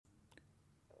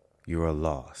You are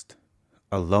lost,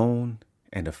 alone,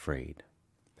 and afraid.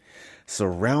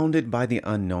 Surrounded by the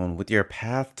unknown with your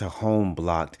path to home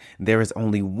blocked, there is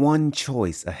only one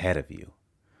choice ahead of you.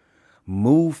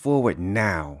 Move forward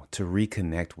now to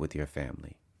reconnect with your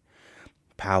family.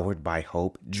 Powered by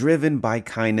hope, driven by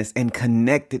kindness, and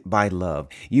connected by love,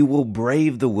 you will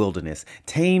brave the wilderness,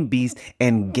 tame beasts,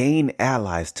 and gain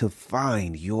allies to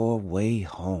find your way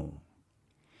home.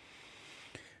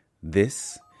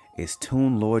 This is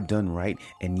Toon Lord Done Right,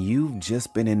 and you've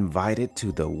just been invited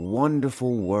to the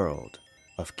wonderful world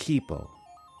of Kipo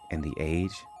and the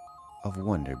Age of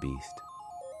Wonder Beast.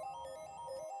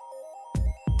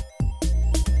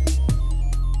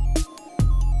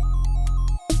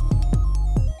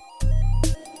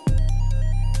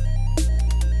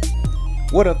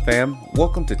 What up, fam?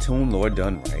 Welcome to Toon Lord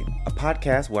Done Right, a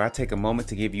podcast where I take a moment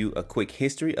to give you a quick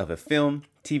history of a film,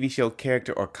 TV show,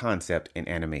 character, or concept in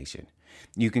animation.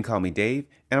 You can call me Dave,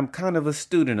 and I'm kind of a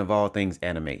student of all things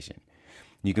animation.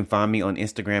 You can find me on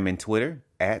Instagram and Twitter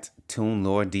at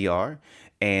ToonLordDR,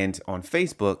 and on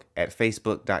Facebook at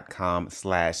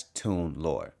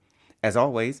facebook.com/ToonLore. As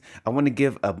always, I want to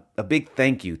give a big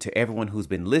thank you to everyone who's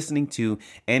been listening to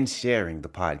and sharing the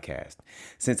podcast.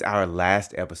 Since our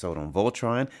last episode on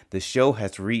Voltron, the show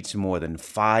has reached more than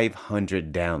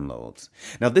 500 downloads.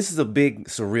 Now, this is a big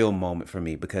surreal moment for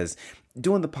me because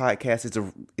doing the podcast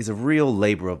is a real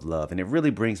labor of love, and it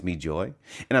really brings me joy,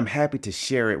 and I'm happy to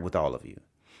share it with all of you.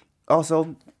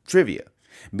 Also, trivia.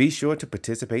 Be sure to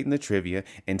participate in the trivia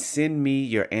and send me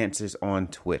your answers on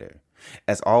Twitter.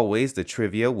 As always, the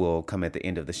trivia will come at the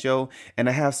end of the show, and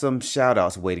I have some shout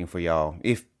outs waiting for y'all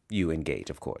if you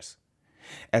engage, of course.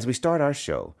 As we start our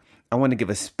show, I want to give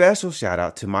a special shout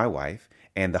out to my wife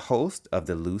and the host of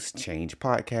the Loose Change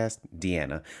podcast,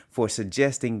 Deanna, for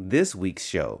suggesting this week's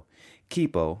show,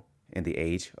 Kipo and the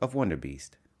Age of Wonder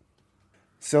Beast.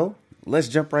 So, let's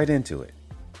jump right into it.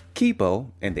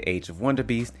 Kipo and the Age of Wonder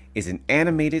Beast is an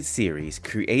animated series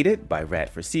created by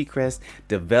Radford Seacrest,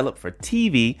 developed for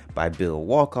TV by Bill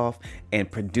Walkoff, and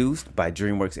produced by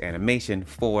DreamWorks Animation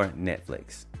for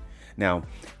Netflix. Now,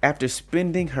 after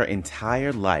spending her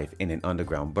entire life in an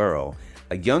underground burrow,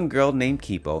 a young girl named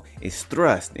Kipo is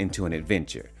thrust into an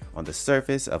adventure on the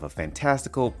surface of a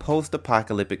fantastical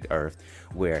post-apocalyptic Earth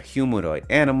where humanoid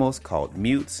animals called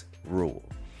mutes rule.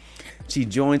 She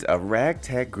joins a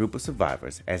ragtag group of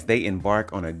survivors as they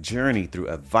embark on a journey through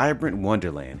a vibrant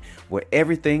wonderland where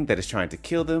everything that is trying to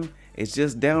kill them is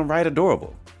just downright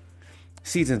adorable.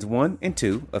 Seasons 1 and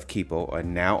 2 of Kipo are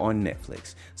now on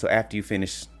Netflix, so after you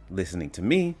finish listening to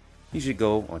me, you should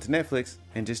go onto Netflix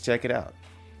and just check it out.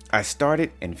 I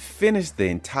started and finished the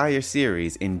entire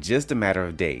series in just a matter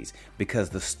of days because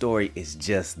the story is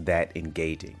just that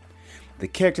engaging. The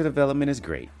character development is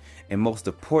great, and most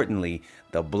importantly,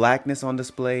 the blackness on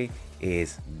display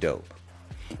is dope.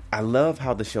 I love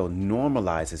how the show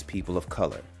normalizes people of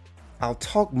color. I'll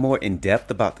talk more in depth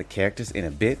about the characters in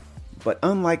a bit, but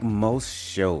unlike most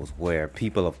shows where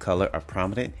people of color are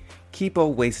prominent, Kipo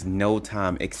wastes no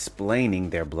time explaining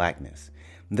their blackness.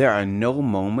 There are no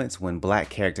moments when black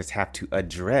characters have to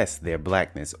address their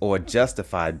blackness or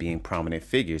justify being prominent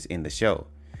figures in the show.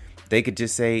 They could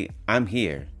just say, "I'm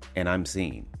here and I'm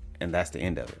seen," and that's the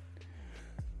end of it.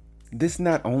 This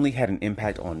not only had an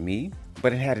impact on me,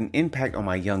 but it had an impact on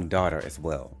my young daughter as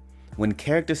well. When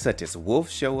characters such as Wolf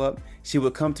show up, she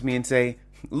would come to me and say,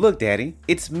 "Look, Daddy,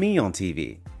 it's me on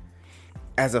TV."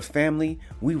 As a family,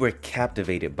 we were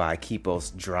captivated by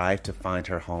Kipo's drive to find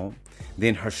her home,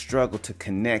 then her struggle to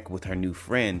connect with her new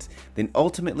friends, then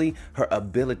ultimately her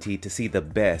ability to see the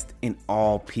best in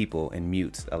all people and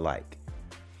mutes alike.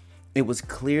 It was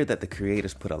clear that the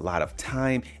creators put a lot of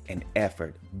time and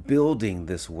effort building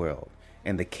this world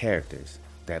and the characters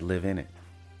that live in it.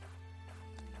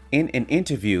 In an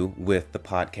interview with the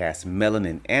podcast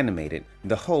Melanin Animated,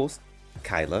 the host,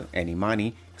 Kyla and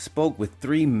Imani, spoke with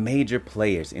three major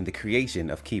players in the creation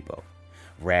of Kipo.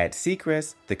 Rad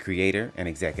Seacrest, the creator and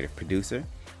executive producer,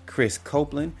 Chris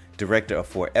Copeland, director of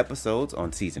 4 episodes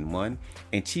on season 1,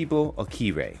 and Chibo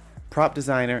Okire, prop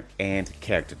designer and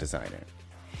character designer.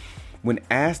 When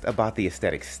asked about the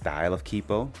aesthetic style of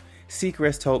Kipo,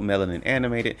 Seacrest told Melanin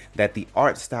Animated that the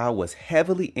art style was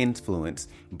heavily influenced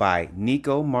by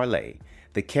Nico Marley,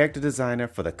 the character designer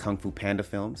for the Kung Fu Panda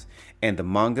films, and the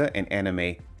manga and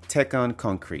anime Tekken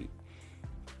Concrete.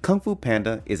 Kung Fu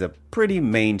Panda is a pretty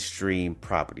mainstream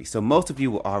property, so most of you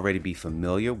will already be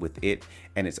familiar with it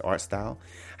and its art style.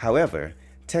 However,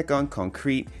 Tekken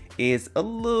Concrete is a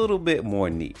little bit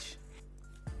more niche.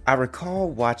 I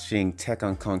recall watching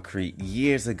Tekken Concrete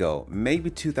years ago, maybe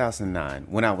 2009,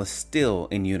 when I was still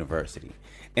in university.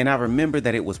 And I remember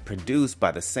that it was produced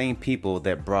by the same people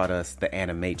that brought us The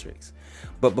Animatrix.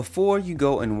 But before you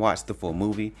go and watch the full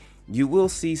movie, you will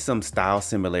see some style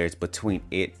similarities between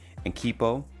it and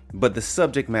Kipo, but the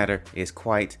subject matter is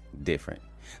quite different.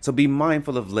 So be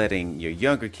mindful of letting your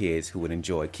younger kids who would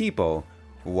enjoy Kipo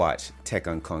watch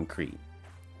Tekken Concrete.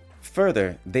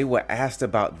 Further, they were asked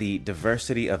about the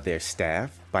diversity of their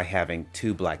staff by having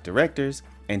 2 black directors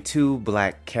and 2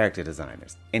 black character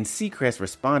designers. And Seacrest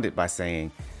responded by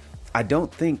saying, "I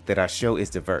don't think that our show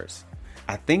is diverse.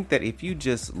 I think that if you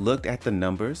just looked at the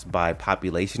numbers by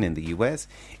population in the US,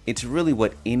 it's really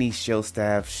what any show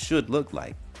staff should look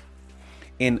like."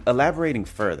 In elaborating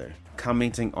further,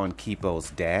 commenting on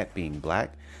Kipo's dad being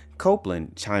black,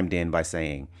 Copeland chimed in by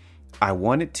saying, "I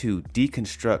wanted to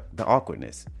deconstruct the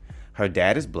awkwardness. Her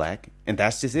dad is black, and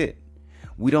that's just it.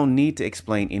 We don't need to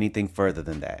explain anything further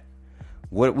than that.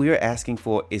 What we are asking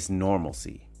for is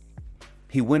normalcy."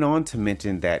 He went on to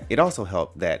mention that it also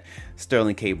helped that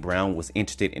Sterling K. Brown was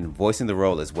interested in voicing the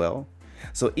role as well.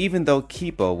 So even though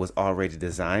Kipo was already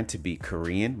designed to be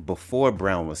Korean before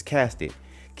Brown was casted,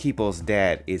 Kipo's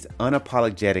dad is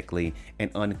unapologetically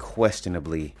and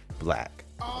unquestionably black.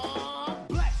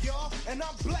 Black, y'all, and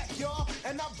I'm black, y'all,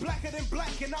 and I'm blacker than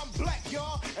black, and I'm black,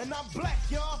 y'all, and I'm black,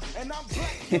 y'all, and I'm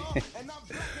black, y'all, and I'm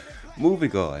blacker than black.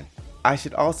 Moving on, I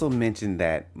should also mention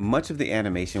that much of the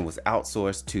animation was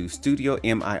outsourced to Studio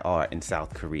MIR in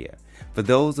South Korea. For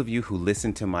those of you who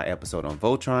listened to my episode on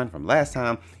Voltron from last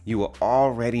time, you will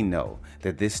already know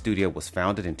that this studio was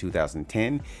founded in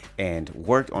 2010 and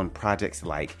worked on projects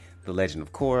like The Legend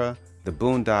of Korra, The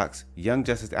Boondocks, Young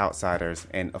Justice Outsiders,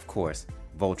 and of course,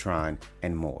 Voltron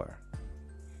and more.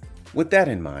 With that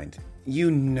in mind,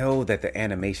 you know that the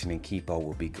animation in Kipo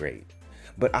will be great,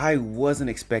 but I wasn't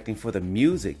expecting for the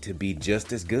music to be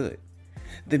just as good.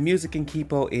 The music in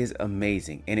Kipo is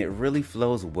amazing, and it really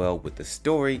flows well with the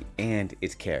story and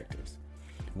its characters.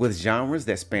 With genres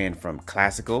that span from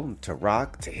classical to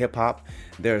rock to hip-hop,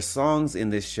 there are songs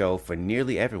in this show for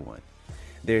nearly everyone.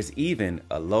 There's even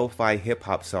a lo-fi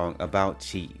hip-hop song about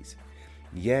cheese.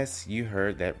 Yes, you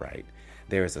heard that right.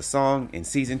 There is a song in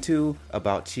season 2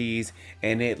 about cheese,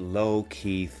 and it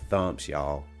low-key thumps,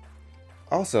 y'all.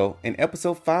 Also, in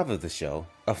episode 5 of the show,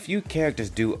 a few characters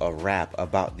do a rap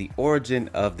about the origin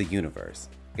of the universe.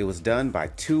 It was done by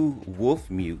 2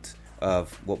 wolf mutes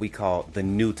of what we call the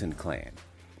Newton clan.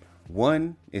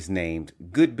 One is named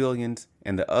Good Billions,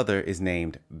 and the other is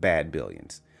named Bad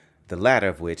Billions, the latter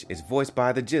of which is voiced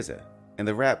by the GZA, and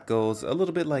the rap goes a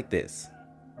little bit like this.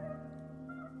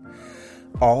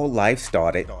 All life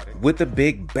started with a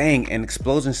big bang, an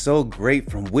explosion so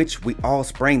great from which we all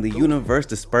sprang. The universe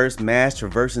dispersed, mass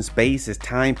traversing space as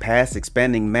time passed,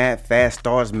 expanding mad fast,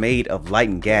 stars made of light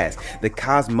and gas. The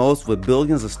cosmos with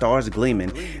billions of stars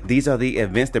gleaming. These are the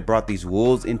events that brought these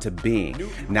wolves into being.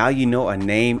 Now you know our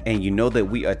name, and you know that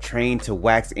we are trained to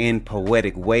wax in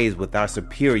poetic ways with our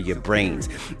superior brains.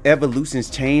 Evolution's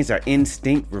changed, our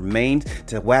instinct remains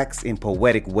to wax in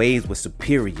poetic ways with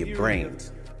superior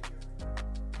brains.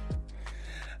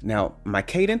 Now, my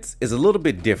cadence is a little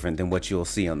bit different than what you'll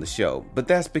see on the show, but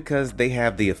that's because they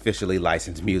have the officially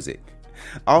licensed music.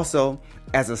 Also,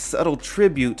 as a subtle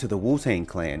tribute to the Wu-Tang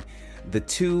Clan, the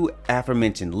 2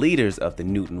 aforementioned leaders of the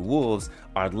Newton Wolves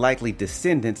are likely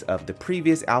descendants of the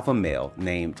previous alpha male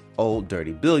named Old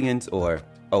Dirty Billions, or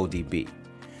ODB.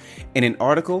 In an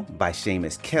article by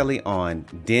Seamus Kelly on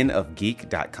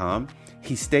denofgeek.com,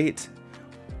 he states,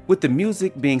 "With the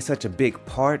music being such a big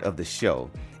part of the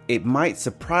show, it might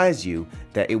surprise you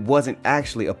that it wasn't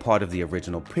actually a part of the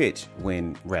original pitch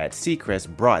when Rad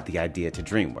Seacrest brought the idea to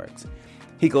DreamWorks."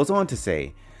 He goes on to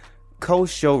say,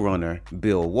 co-showrunner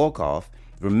Bill Wolkoff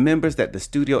remembers that the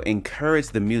studio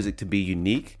encouraged the music to be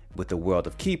unique with the world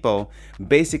of Kipo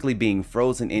basically being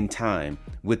frozen in time,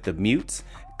 with the mutes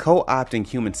co-opting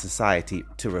human society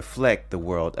to reflect the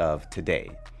world of today.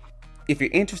 If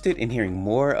you're interested in hearing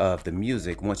more of the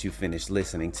music once you finish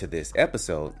listening to this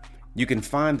episode, you can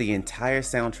find the entire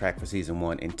soundtrack for season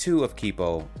 1 and 2 of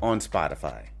Kipo on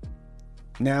Spotify.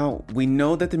 Now, we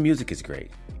know that the music is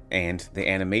great, and the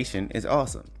animation is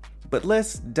awesome, but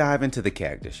let's dive into the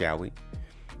characters, shall we?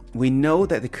 We know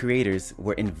that the creators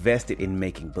were invested in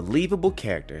making believable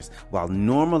characters while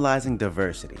normalizing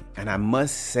diversity, and I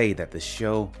must say that the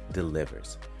show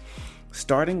delivers.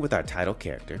 Starting with our title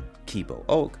character, Kipo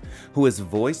Oak, who is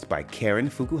voiced by Karen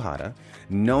Fukuhara,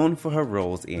 known for her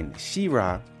roles in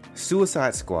She-Ra,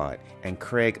 Suicide Squad, and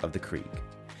Craig of the Creek.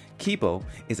 Kipo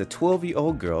is a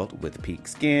 12-year-old girl with pink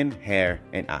skin, hair,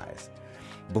 and eyes.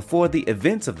 Before the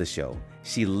events of the show,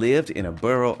 she lived in a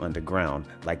burrow underground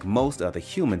like most other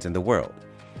humans in the world.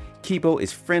 Kipo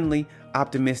is friendly,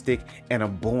 optimistic, and a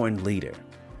born leader.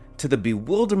 To the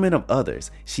bewilderment of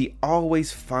others, she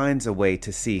always finds a way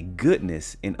to see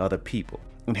goodness in other people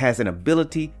and has an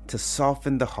ability to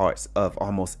soften the hearts of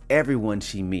almost everyone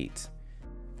she meets.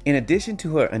 In addition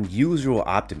to her unusual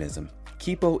optimism,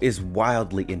 Kipo is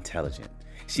wildly intelligent.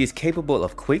 She is capable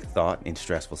of quick thought in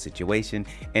stressful situations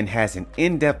and has an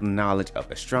in-depth knowledge of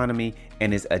astronomy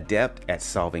and is adept at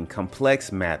solving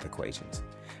complex math equations.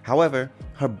 However,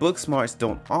 her book smarts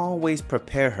don't always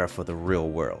prepare her for the real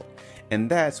world, and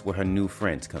that's where her new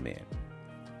friends come in.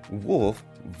 Wolf,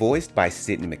 voiced by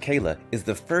Sydney Michaela, is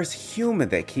the first human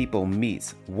that Kipo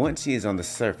meets once she is on the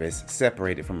surface,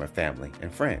 separated from her family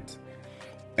and friends.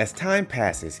 As time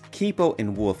passes, Kipo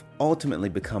and Wolf ultimately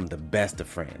become the best of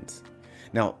friends.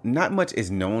 Now, not much is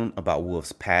known about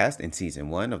Wolf's past in season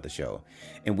 1 of the show,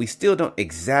 and we still don't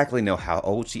exactly know how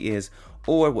old she is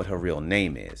or what her real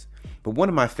name is. But one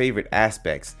of my favorite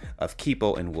aspects of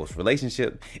Kipo and Wolf's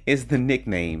relationship is the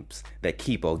nicknames that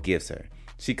Kipo gives her.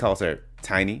 She calls her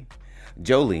Tiny,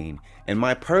 Jolene, and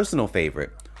my personal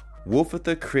favorite,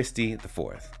 Wolfitha Christie IV.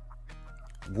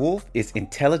 Wolf is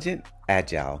intelligent,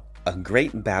 agile, a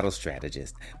great battle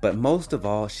strategist, but most of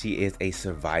all, she is a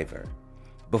survivor.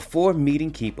 Before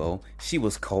meeting Kipo, she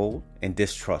was cold and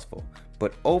distrustful,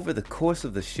 but over the course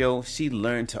of the show, she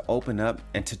learned to open up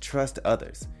and to trust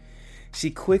others.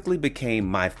 She quickly became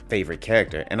my favorite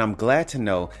character, and I'm glad to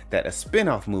know that a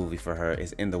spin-off movie for her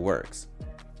is in the works.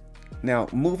 Now,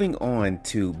 moving on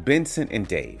to Benson and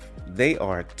Dave. They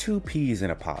are two peas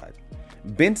in a pod.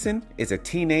 Benson is a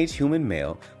teenage human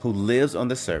male who lives on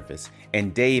the surface,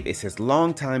 and Dave is his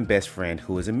longtime best friend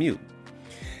who is a mute.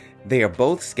 They are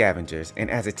both scavengers,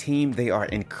 and as a team, they are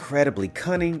incredibly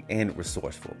cunning and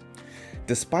resourceful.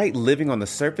 Despite living on the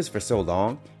surface for so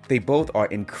long, they both are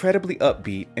incredibly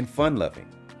upbeat and fun-loving.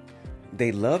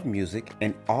 They love music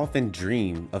and often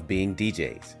dream of being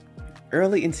DJs.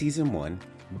 Early in season 1,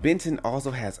 Benson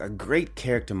also has a great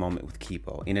character moment with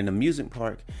Kipo in an amusement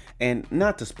park, and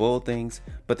not to spoil things,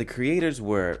 but the creators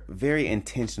were very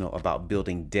intentional about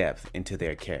building depth into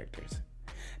their characters.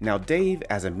 Now, Dave,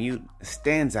 as a mute,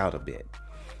 stands out a bit.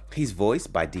 He's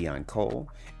voiced by Dion Cole,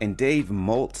 and Dave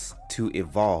molts to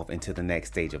evolve into the next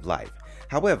stage of life.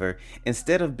 However,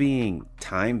 instead of being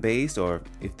time-based, or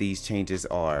if these changes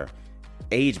are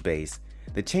age-based,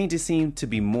 the changes seem to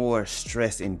be more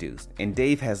stress-induced, and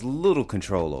Dave has little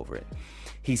control over it.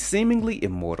 He's seemingly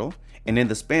immortal, and in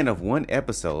the span of one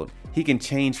episode, he can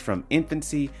change from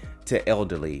infancy to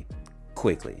elderly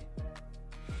quickly.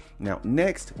 Now,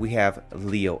 next we have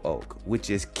Leo Oak, which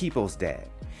is Kipo's dad.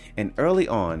 And early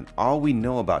on, all we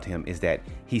know about him is that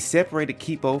he separated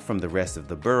Kipo from the rest of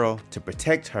the burrow to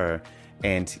protect her,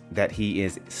 and that he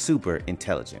is super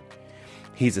intelligent.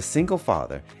 He's a single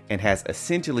father and has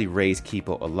essentially raised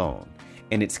Kipo alone,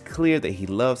 and it's clear that he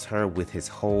loves her with his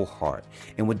whole heart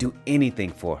and would do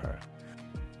anything for her.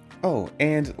 Oh,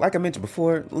 and like I mentioned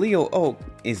before, Leo Oak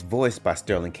is voiced by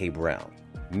Sterling K. Brown,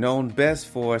 known best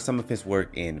for some of his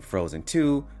work in Frozen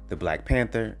 2, The Black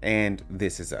Panther, and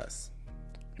This Is Us.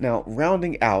 Now,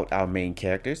 rounding out our main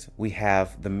characters, we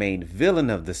have the main villain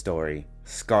of the story,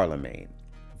 Scarlemagne.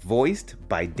 Voiced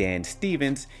by Dan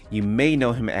Stevens, you may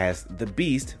know him as the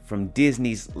Beast from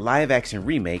Disney's live-action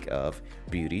remake of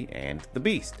Beauty and the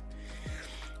Beast.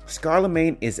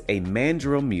 Scarlemagne is a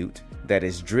mandrill mute that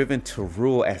is driven to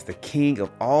rule as the king of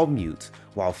all mutes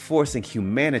while forcing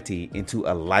humanity into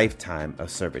a lifetime of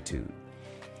servitude.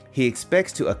 He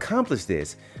expects to accomplish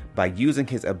this by using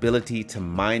his ability to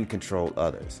mind control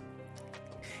others.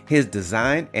 His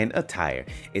design and attire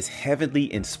is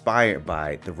heavily inspired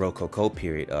by the Rococo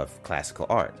period of classical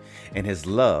art and his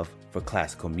love for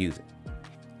classical music.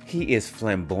 He is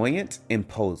flamboyant,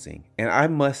 imposing, and I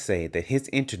must say that his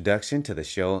introduction to the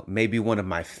show may be one of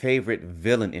my favorite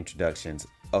villain introductions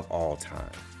of all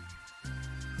time.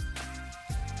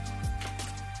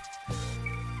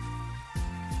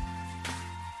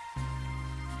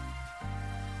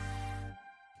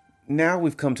 Now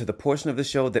we've come to the portion of the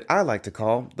show that I like to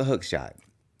call the hook shot.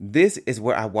 This is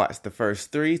where I watch the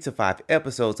first 3 to 5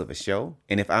 episodes of a show,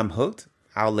 and if I'm hooked,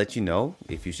 I'll let you know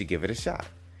if you should give it a shot.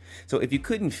 So if you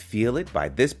couldn't feel it by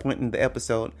this point in the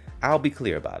episode, I'll be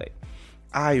clear about it.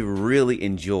 I really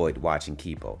enjoyed watching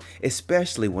Kipo,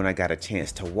 especially when I got a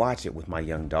chance to watch it with my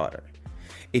young daughter.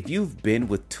 If you've been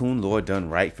with Toon Lore done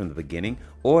right from the beginning,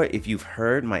 or if you've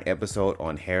heard my episode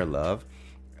on Hair Love,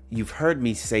 you've heard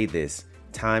me say this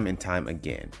time and time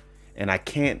again, and I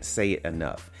can't say it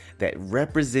enough, that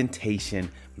representation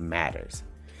matters.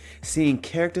 Seeing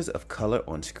characters of color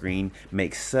on screen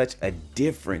makes such a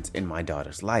difference in my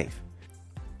daughter's life.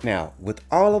 Now, with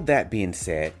all of that being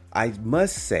said, I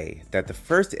must say that the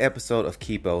first episode of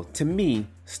Kipo, to me,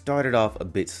 started off a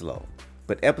bit slow,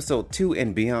 but episode 2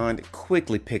 and beyond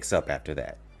quickly picks up after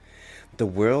that. The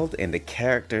world and the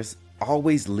characters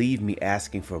always leave me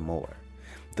asking for more.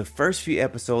 The first few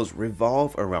episodes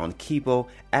revolve around Kipo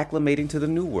acclimating to the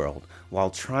new world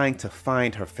while trying to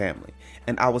find her family,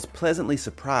 and I was pleasantly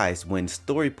surprised when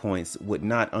story points would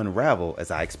not unravel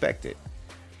as I expected.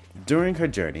 During her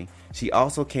journey, she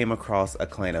also came across a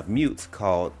clan of mutes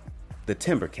called the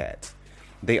Timber Cats.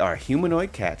 They are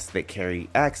humanoid cats that carry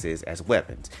axes as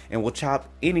weapons and will chop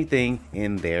anything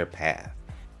in their path.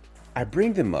 I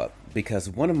bring them up because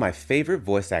one of my favorite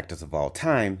voice actors of all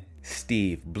time,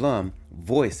 Steve Blum,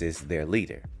 voices their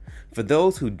leader. For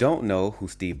those who don't know who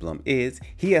Steve Blum is,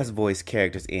 he has voiced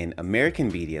characters in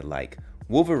American media like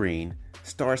Wolverine,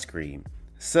 Starscream,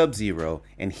 Sub-Zero,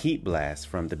 and Heat Blast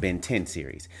from the Ben 10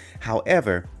 series.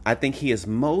 However, I think he is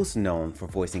most known for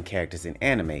voicing characters in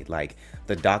anime like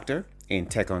the Doctor in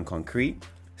Tekken Concrete,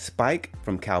 Spike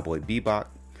from Cowboy Bebop,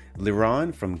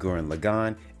 Liran from Gurren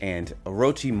Lagann, and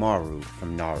Orochimaru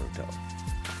from Naruto.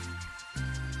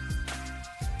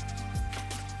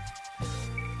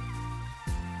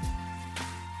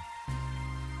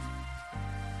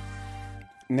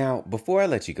 Now, before I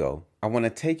let you go, I want to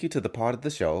take you to the part of the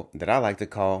show that I like to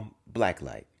call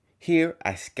Blacklight. Here,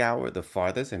 I scour the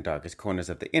farthest and darkest corners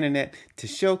of the internet to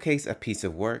showcase a piece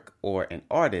of work or an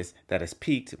artist that has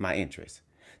piqued my interest.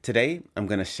 Today, I'm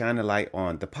going to shine a light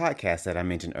on the podcast that I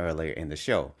mentioned earlier in the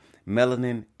show,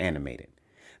 Melanin Animated.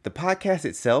 The podcast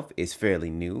itself is fairly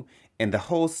new, and the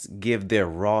hosts give their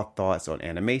raw thoughts on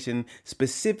animation,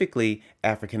 specifically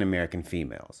African American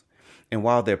females. And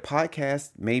while their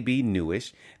podcast may be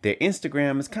newish, their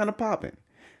Instagram is kind of popping.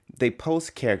 They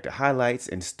post character highlights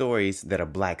and stories that are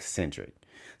Black-centric.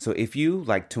 So if you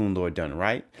like Toon Lore done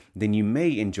right, then you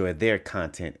may enjoy their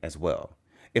content as well.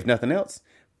 If nothing else,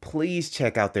 please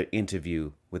check out their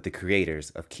interview with the creators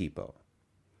of Kipo.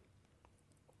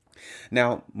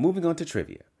 Now, moving on to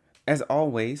trivia. As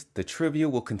always, the trivia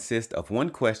will consist of one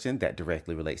question that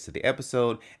directly relates to the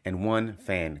episode and one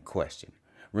fan question.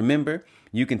 Remember,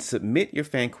 you can submit your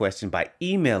fan question by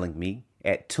emailing me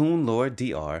at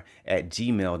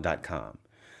toonloredr@gmail.com.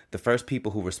 The first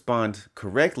people who respond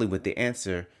correctly with the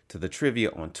answer to the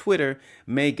trivia on Twitter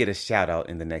may get a shout out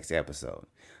in the next episode.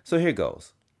 So here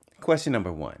goes. Question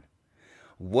number 1.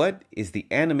 What is the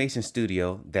animation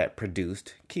studio that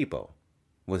produced Kipo?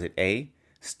 Was it A,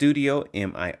 Studio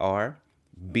MIR,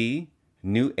 B,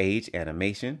 New Age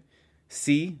Animation,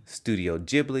 C, Studio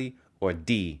Ghibli, or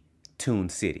D, Toon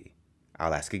City?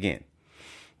 I'll ask again.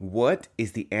 What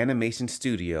is the animation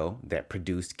studio that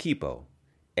produced Kipo?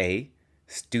 A,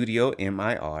 Studio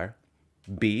MIR,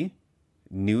 B,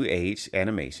 New Age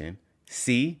Animation,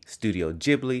 C, Studio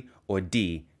Ghibli, or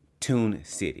D, Toon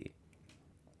City?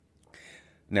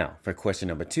 Now, for question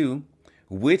number 2,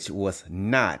 which was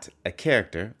not a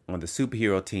character on the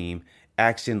superhero team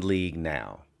Action League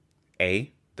Now?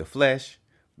 A, The Flash,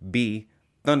 B,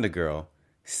 Thunder Girl,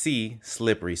 C,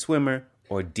 Slippery Swimmer,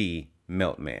 or D,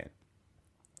 Meltman?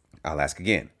 I'll ask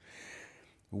again.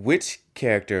 Which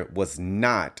character was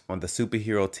not on the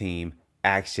superhero team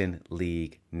Action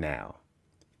League Now?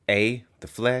 A, The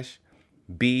Flash,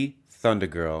 B, Thunder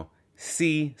Girl,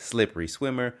 C, Slippery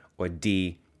Swimmer, or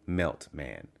D,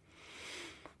 Meltman?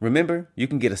 Remember, you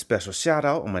can get a special shout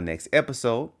out on my next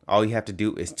episode. All you have to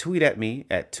do is tweet at me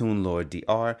at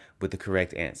ToonLoreDR with the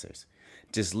correct answers.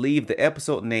 Just leave the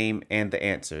episode name and the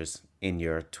answers in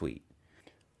your tweet.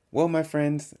 Well, my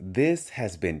friends, this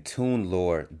has been Toon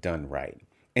Lore done right.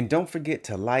 And don't forget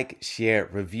to like, share,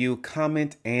 review,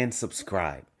 comment, and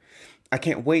subscribe. I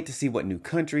can't wait to see what new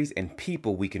countries and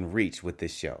people we can reach with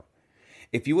this show.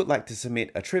 If you would like to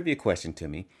submit a trivia question to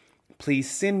me,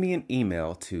 please send me an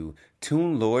email to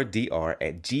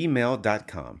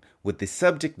toonloredr@gmail.com with the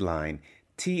subject line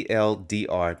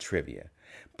TLDR Trivia.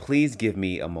 Please give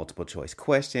me a multiple choice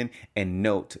question and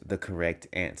note the correct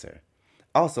answer.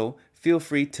 Also, feel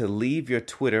free to leave your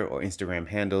Twitter or Instagram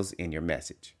handles in your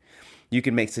message. You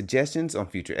can make suggestions on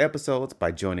future episodes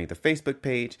by joining the Facebook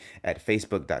page at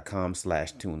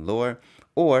facebook.com/toonlore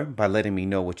or by letting me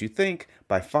know what you think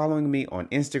by following me on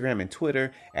Instagram and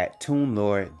Twitter at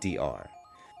toonloredr.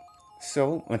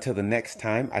 So, until the next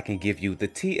time I can give you the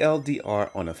TLDR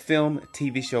on a film,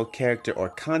 TV show, character, or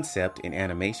concept in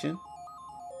animation,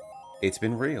 it's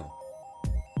been real.